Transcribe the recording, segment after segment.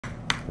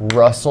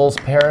Russell's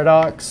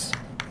paradox.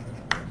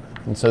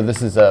 And so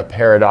this is a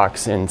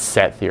paradox in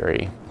set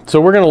theory. So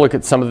we're going to look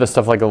at some of this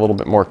stuff like a little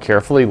bit more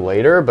carefully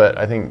later, but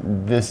I think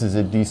this is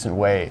a decent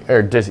way,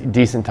 or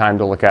decent time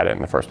to look at it in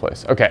the first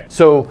place. Okay,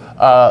 so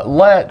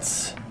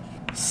let's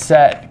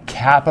set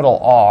capital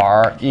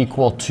R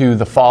equal to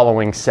the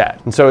following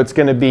set. And so it's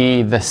going to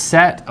be the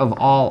set of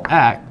all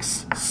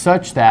x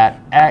such that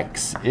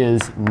x is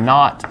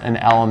not an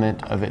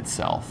element of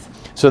itself.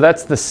 So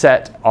that's the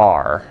set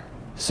R.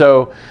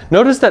 So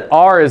notice that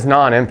R is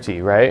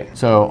non-empty, right?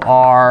 So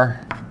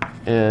R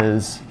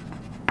is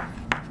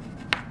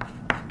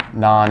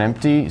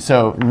non-empty.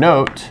 So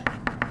note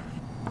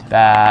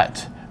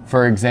that,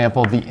 for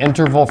example, the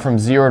interval from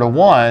 0 to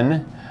 1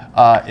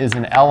 is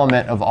an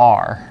element of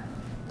R.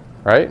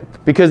 Right?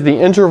 Because the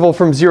interval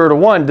from 0 to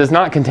 1 does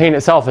not contain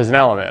itself as an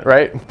element,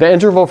 right? The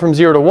interval from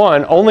 0 to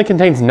 1 only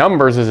contains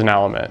numbers as an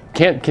element.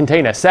 Can't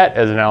contain a set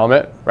as an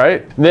element,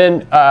 right?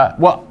 Then,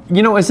 well,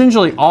 you know,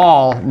 essentially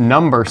all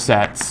number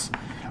sets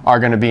are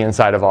going to be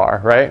inside of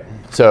R, right?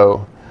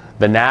 So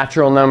the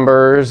natural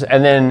numbers,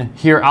 and then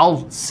here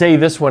I'll say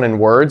this one in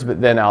words, but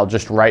then I'll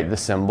just write the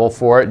symbol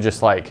for it,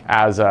 just like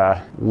as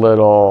a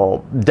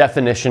little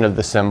definition of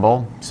the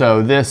symbol.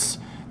 So this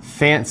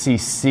fancy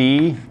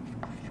C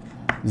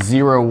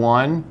 0,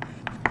 1.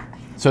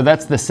 So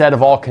that's the set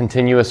of all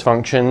continuous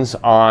functions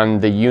on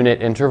the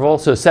unit interval.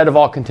 So set of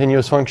all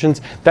continuous functions,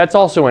 that's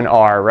also in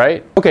R,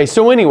 right? Okay,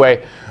 so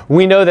anyway,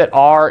 we know that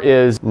R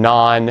is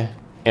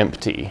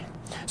non-empty.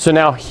 So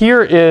now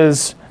here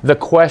is the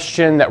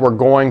question that we're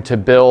going to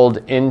build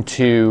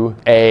into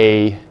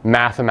a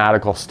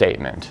mathematical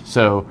statement.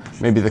 So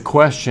maybe the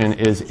question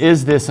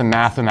is this a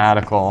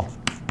mathematical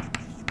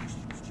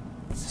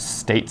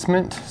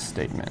statement?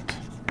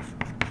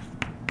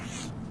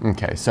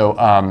 Okay, so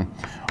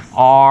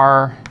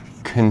R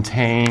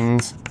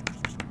contains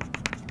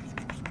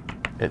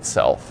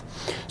itself.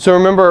 So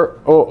remember,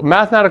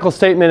 mathematical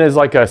statement is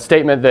like a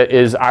statement that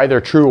is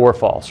either true or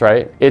false,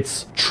 right?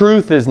 Its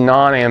truth is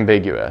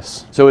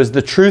non-ambiguous. So is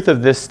the truth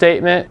of this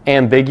statement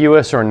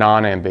ambiguous or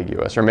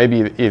non-ambiguous? Or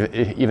maybe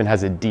it even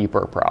has a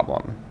deeper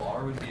problem.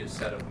 R would be a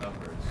set of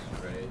numbers,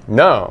 right?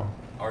 No.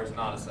 R is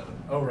not a set of,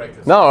 oh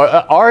right.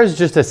 No, R is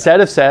just a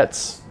set of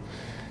sets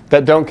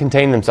that don't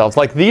contain themselves.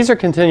 Like these are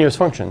continuous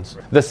functions.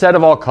 The set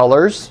of all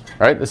colors,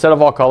 right? The set of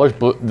all colors,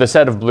 the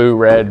set of blue,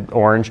 red,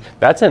 orange,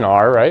 that's in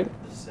R, right?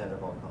 The set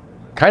of all colors.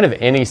 Kind of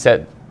any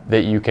set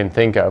that you can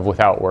think of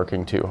without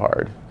working too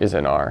hard is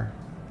in R.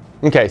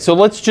 Okay, so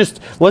let's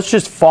just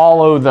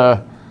follow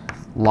the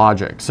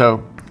logic.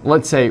 So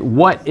let's say,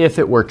 what if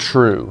it were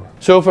true?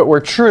 So if it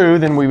were true,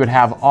 then we would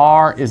have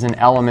R is an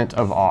element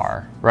of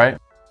R, right?